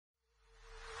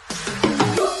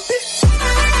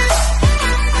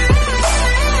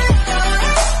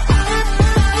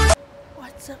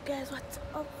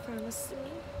know, see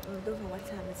me. I don't know what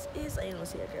time it is. I know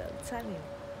see a girl telling you.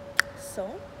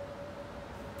 So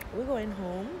we're going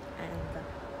home, and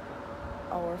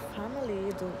our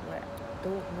family don't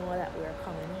know that we're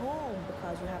coming home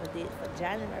because we have a date for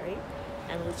January,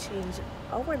 and we change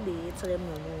our date so them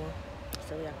don't know.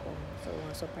 So we are coming. So we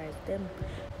want to surprise them.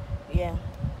 Yeah.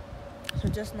 So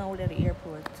just now we're at the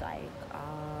airport, like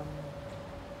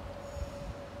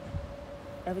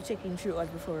I have check-in 3 hours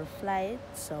before a flight,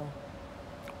 so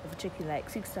I have check-in like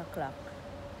 6 o'clock.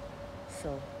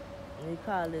 So we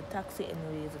call the taxi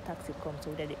anyways, the taxi comes, so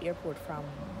we're at the airport from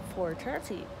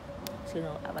 4:30. So you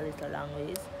know, have a little long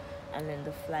ways. And then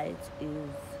the flight is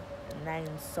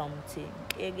 9 something.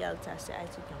 Hey girl Tasha, I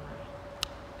took camera.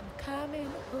 I'm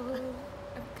coming home.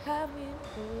 I'm coming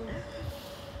home.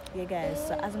 Yeah guys,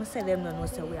 so as I said them don't know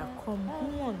so we are come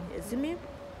home. You see me?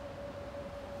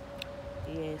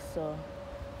 Yeah, so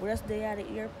we're just there at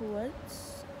the airport,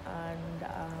 and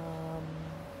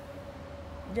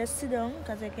just sit down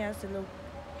because I can't see look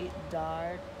it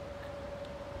dark.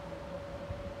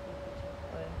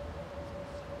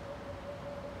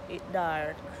 It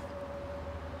dark.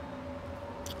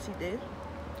 See there?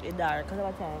 It dark because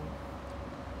what time?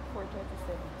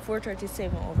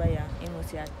 4:37 over here. You know,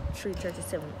 see at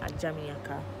 3:37 at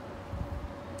Jamaica.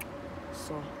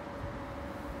 So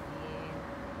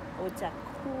yeah. Oh, it's a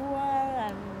cool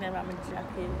and never have my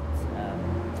jacket.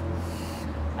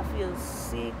 I feel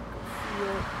sick. I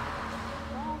feel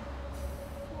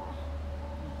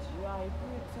dry,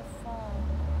 beautiful.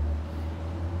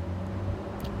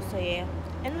 So yeah.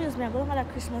 Anyways, I'm going to have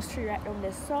a Christmas tree right down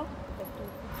there, so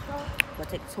but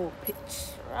take two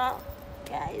pictures.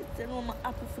 Guys, you know my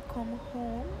happy to come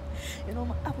home. You know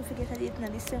my happy to get a date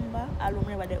in December. I don't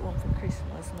remember that one for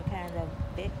Christmas. I kind of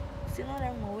vex. You know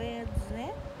them words,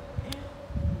 eh?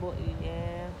 But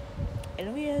yeah.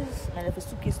 Anyways, I have to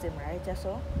suitcase them right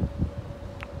so.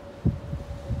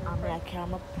 I'm gonna carry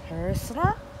my purse. I'm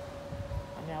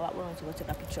gonna want to go take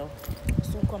a picture.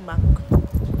 Soon come back.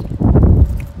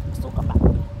 Soon come back.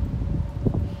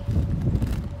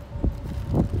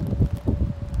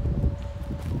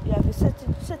 You have to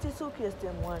set your suitcase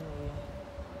them one way.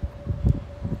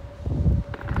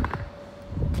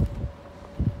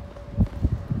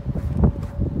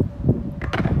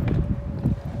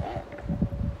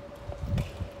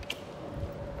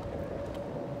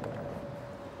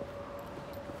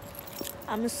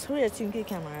 I'm swear thinking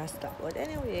camera stop, but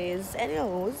anyways.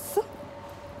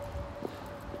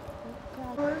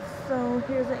 So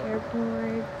here's the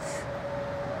airport.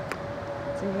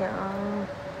 So yeah.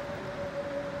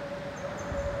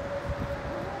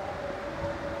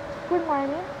 Good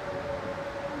morning.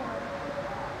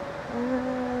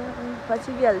 But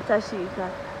you get Tashika.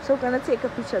 So we're gonna take a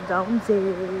picture down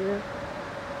there.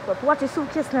 But what is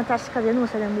suitcase Natasha? Because you know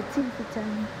so them the TV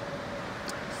and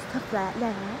stuff like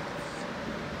that.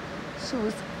 She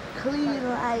was clean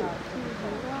like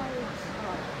white.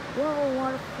 Whoa,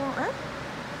 what fun, huh?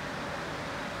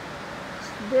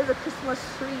 There's a Christmas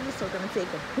tree, so we're gonna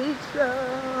take a picture.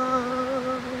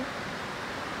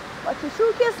 What's your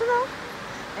suitcase now?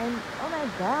 And oh my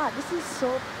god, this is so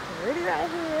pretty right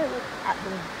here. Look at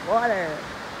the water.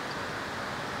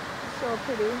 So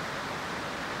pretty.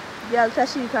 Girl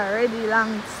Tashika ready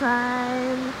long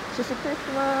time. She's a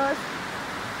Christmas.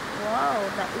 Wow,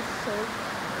 that is so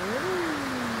pretty.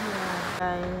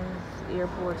 Guys,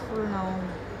 airport full now.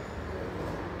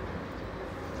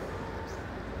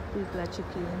 People are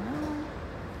checking now.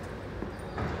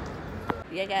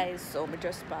 Yeah guys, so we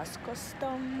just passed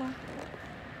custom.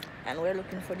 And we're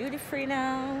looking for duty free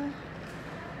now.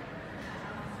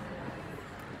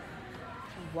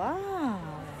 Wow.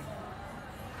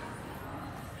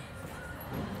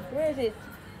 Where is it?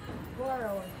 Go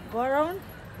around. Go around?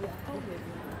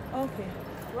 Yeah. Okay.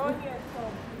 Around here,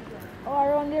 so. Oh,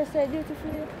 around there, say duty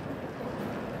free.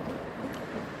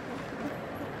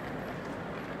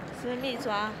 So me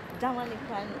too,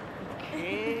 Dominican.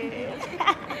 Yeah.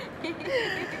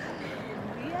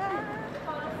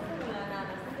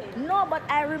 No, but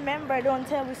I remember, don't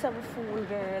tell me some fool,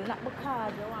 girl. Not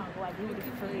because you want to go at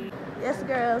duty free. Yes,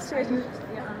 girl, seriously.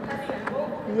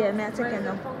 Yeah, me I take it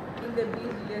now. In the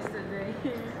beach yesterday.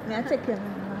 Me I take it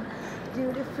now.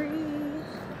 Duty free.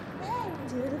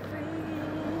 Duty free.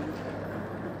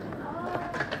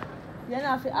 You don't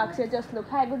have to ask, you just look.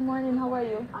 Hi, good morning, how are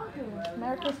you? Okay.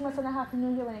 Merry Christmas and a Happy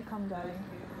New Year when it comes, darling.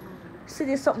 See,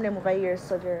 there's something them over here,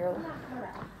 so girl.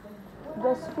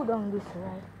 Just put on this,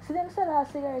 right? See them sell a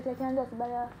cigarette, you can just buy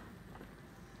a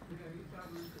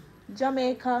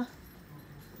Jamaica.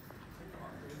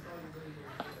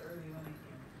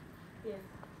 Yes.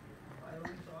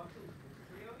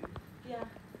 Yeah.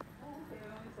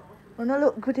 Oh, no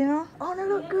look good, you know? Oh, no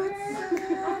look good.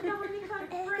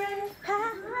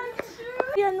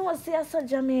 You know, see, I saw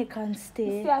Jamaican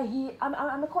stay.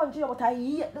 I'm a country, but I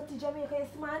hate that Jamaica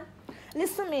is, man.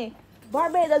 Listen to me.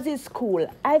 Barbados is cool.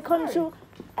 I come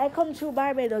through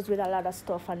Barbados with a lot of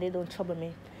stuff and they don't trouble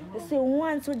me. You see,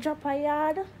 once we drop a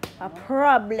yard, a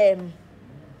problem.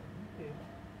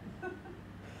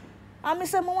 I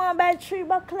say I want to buy 3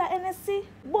 buckler NSC,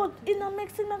 but it no make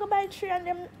sense I go buy 3 and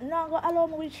them not go allow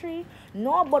me with 3.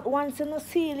 No, but once you no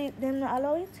seal it, them not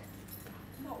allow it.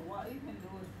 No, what you can do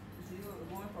is you're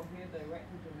going from here direct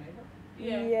to Jamaica.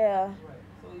 Yeah. Right.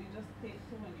 So you just take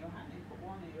 2 in your hand and put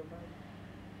 1 in your bag.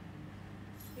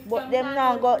 But them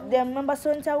now go, them remember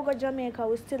sometimes we go Jamaica,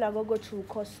 we still have go through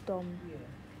custom. Yeah.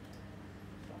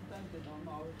 Sometimes they don't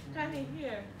know. Can you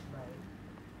hear? Right.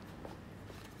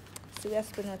 So we are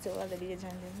spending out all the big and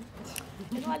them.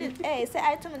 You know what it, hey, say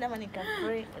I told me that money can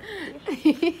free.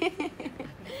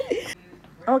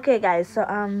 Okay guys, so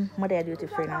mother are duty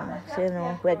free now. So you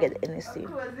know we get the NSC.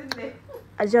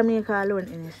 A Jamaica alone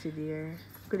NSC there.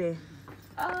 Good.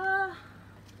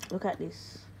 Look at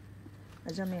this.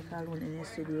 A Jamaica alone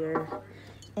NSC there.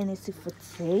 NSC for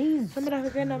days. Some of them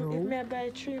if me buy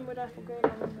 3, but I forgot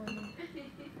money.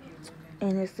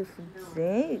 NSC for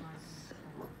days.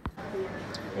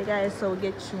 Hey guys, so we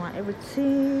get you on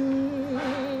everything.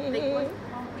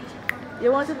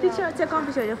 You want a picture? Take a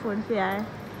picture of your phone here.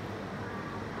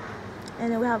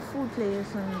 And then we have food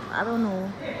place and I don't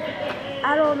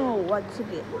know what to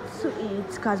get to eat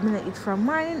because I'm gonna eat from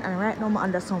morning and right now I'm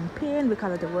under some pain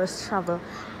because of the worst travel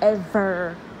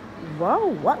ever. Wow,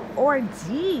 what are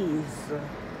these?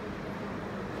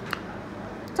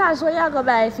 Tash, what you go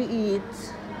buy if you eat?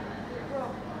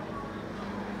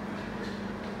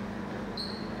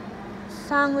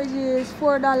 Sandwiches,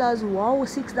 $4. Wow,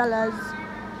 $6.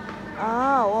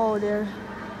 Ah, wow, there.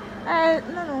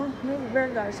 No, maybe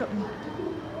burger or something.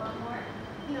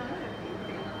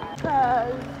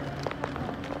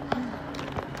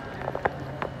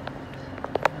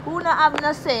 Who not have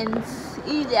no sense?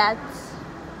 Idiots.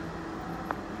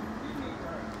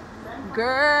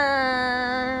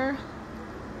 Girl.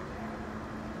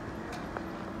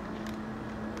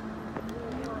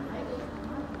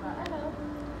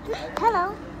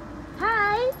 Hello.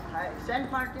 Hi. Hi.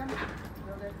 St. Martin.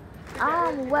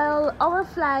 Well, our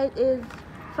flight is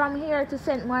from here to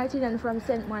St. Martin and from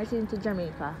St. Martin to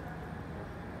Jamaica.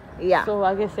 Yeah. So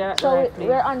I guess you're at the So right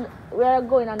place. we're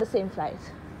going on the same flight.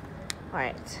 All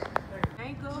right.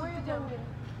 I go where you going?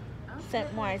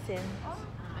 St. Martin.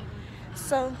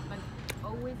 So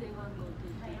Always they want to go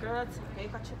to girls. Make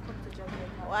a trip to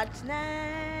Jamaica. watch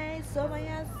nice. So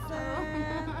my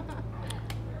son.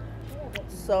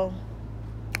 So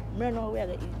I don't know where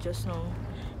to eat just now,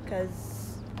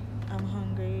 cause I'm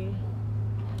hungry.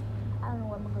 I don't know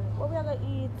what I'm gonna. What we are gonna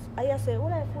eat? I just say,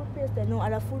 what are food place there? No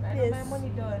other food I place. know my money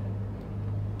done.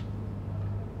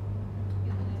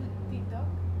 You do TikTok?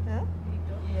 Huh?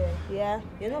 TikTok? Yeah.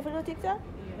 You know if you do TikTok?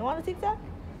 You want a TikTok?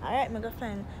 Alright, I'm gonna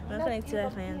find till I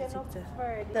find TikTok.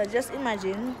 So just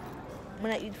imagine I'm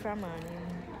gonna eat from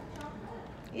morning.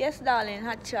 Yes, darling,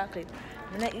 hot chocolate.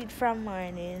 I'm gonna eat from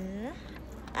morning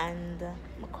and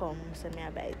I come so I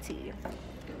buy tea.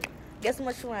 Guess how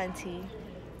much you want tea?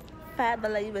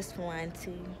 $5 US for one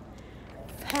tea.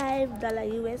 $5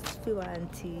 US for one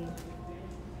tea.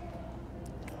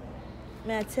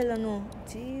 May I tell you no?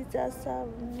 Jesus have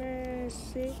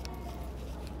mercy.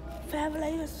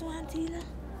 $5 US for one tea.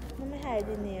 I'm going to hide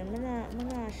the name. I'm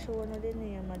not show you the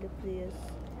name of the place.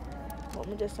 But I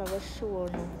just have to show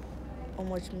you how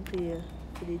much I pay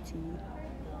for the tea.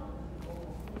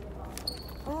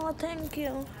 Oh, thank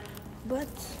you. But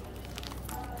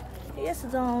yes,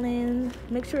 darling.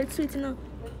 Make sure it's sweet enough.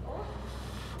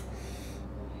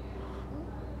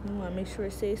 Make sure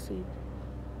it stays sweet.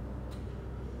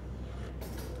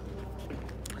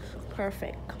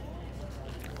 Perfect.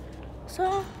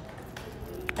 So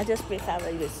I just paid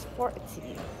 $5 for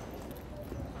tea.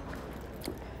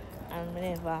 And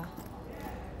whenever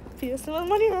feel some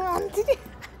money around today.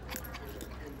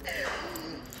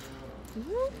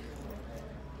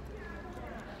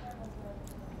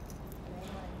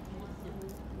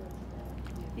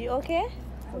 You okay?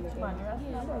 Okay.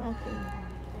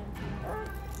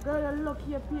 Girl, look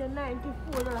here, pay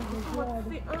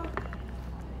 $94.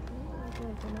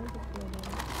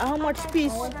 How much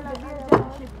piece?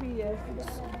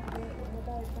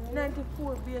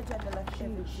 94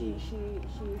 she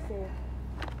said.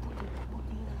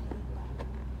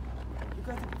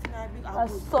 A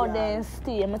sudden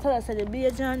stay. I tell her say the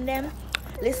beige on them.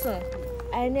 Listen,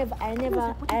 I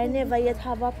never yet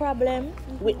have a problem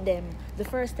with them. The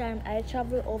first time I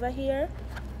travel over here,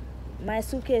 my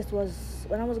suitcase was,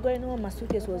 when I was going home, my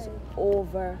suitcase was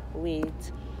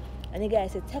overweight. And the guy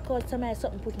said, take out some of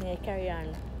something, put in your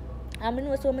carry-on. And I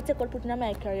know so I take out put in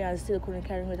my carry-on, still couldn't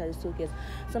carry me with the suitcase.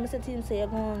 So I said to him, say, you're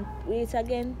going to wait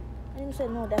again? And he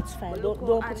said, no, that's fine. Don't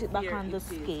put it back on the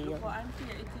scale.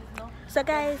 So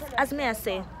guys, as me I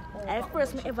say, I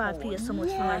first me ever pay so much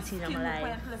for one thing in my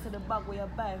life. The bag where you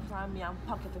buy from me and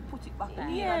pack it and put it back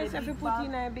in. Yes, if you put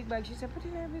in a big bag, she said, put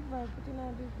in a big bag, put in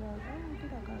a big bag. Oh,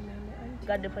 did I call me?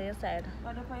 God up on your side.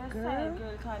 God up on your side,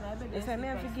 girl, can I beg you? If I may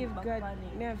have to give God,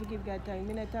 may have to give God time.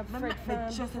 Me not have fret for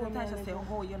him. Just the time I say,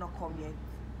 oh, you not come yet.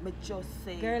 Me just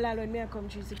say. Girl, alone, me I come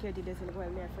through security desk and go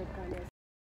and me a fret can.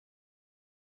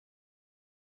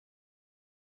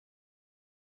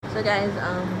 So guys,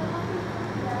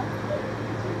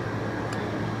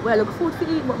 well, look, food to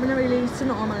eat, but I don't really see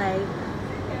nothing I like.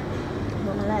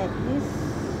 But I like this.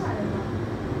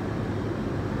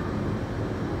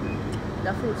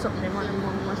 The fruit something them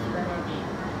must like.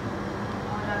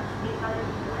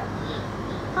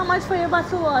 How much for your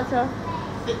bottle of water?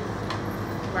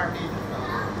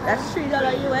 That's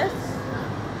 $3 US.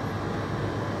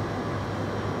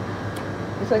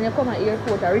 It's when you come at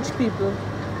airport, rich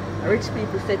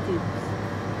people settings.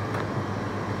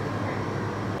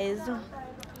 Is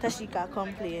Tashika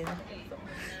complain?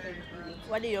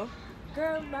 What do you?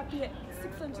 Girl, I pay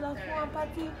 $600 for one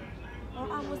party. Or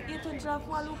almost $800 for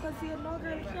one Lucas here. No,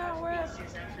 girl, it can't work.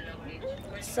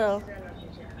 So,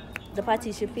 the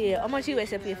party should pay. How much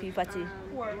US you pay for your party?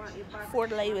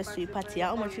 $4 US for your party.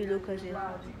 How much you Lucas here?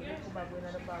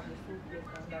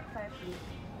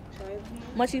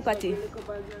 Much your party? $580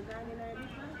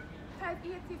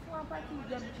 for one party.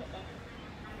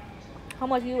 How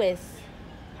much US?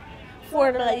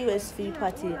 $4 US for your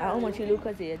party. And how much you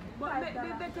Lucas here?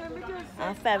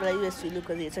 And $5 US for you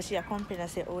Lucas here. So she a complain and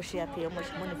say, oh, she a pay how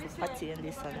much money for party and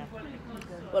this and that.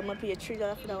 But I pay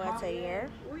 $3 for the water here.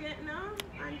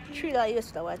 $3 US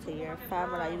for the water here.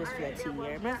 $5 US for the tea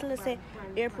here. I'm not going to say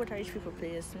airport or rich people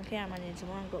place. I can't manage. I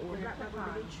want to go home.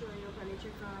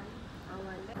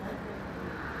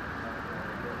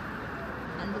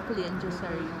 And the plane just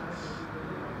arrived.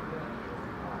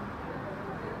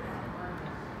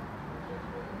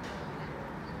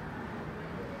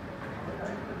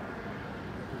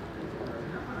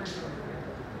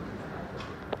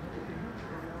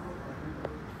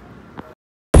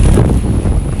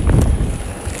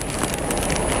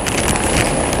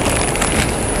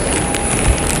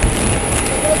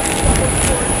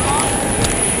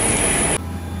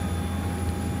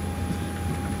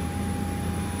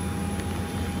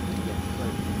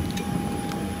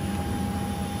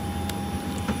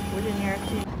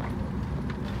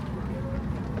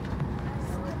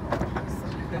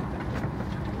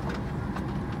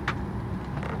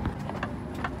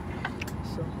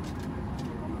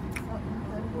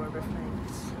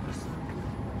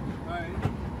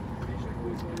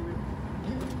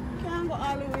 Can't go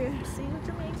all the way. See you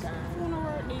Jamaica. Who know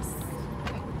where this?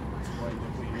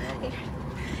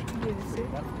 Yes, sir.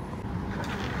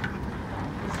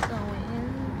 So in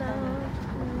the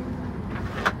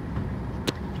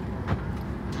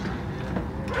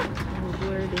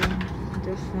boarding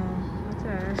just now. What's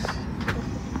ours?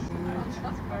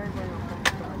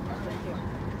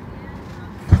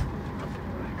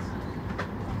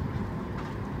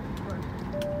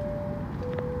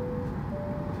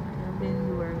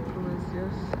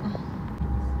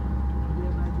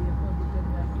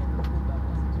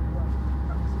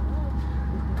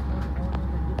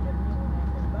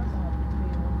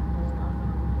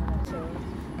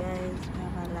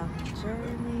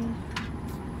 Journey.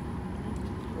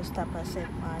 We stop at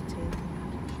St. Martin.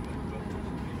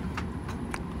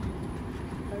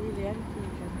 Are you there?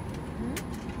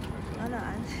 No, no.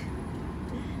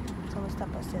 So we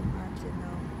stop at St. Martin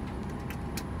now.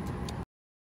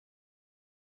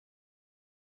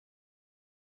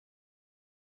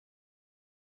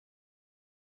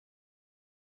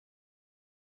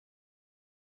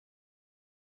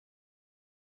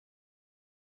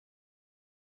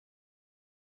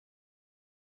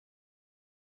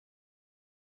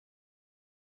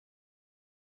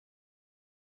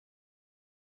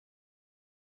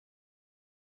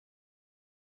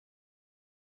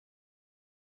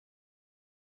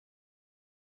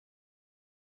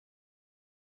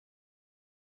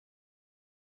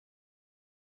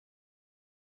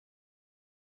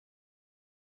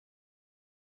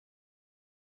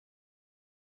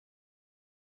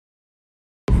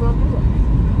 From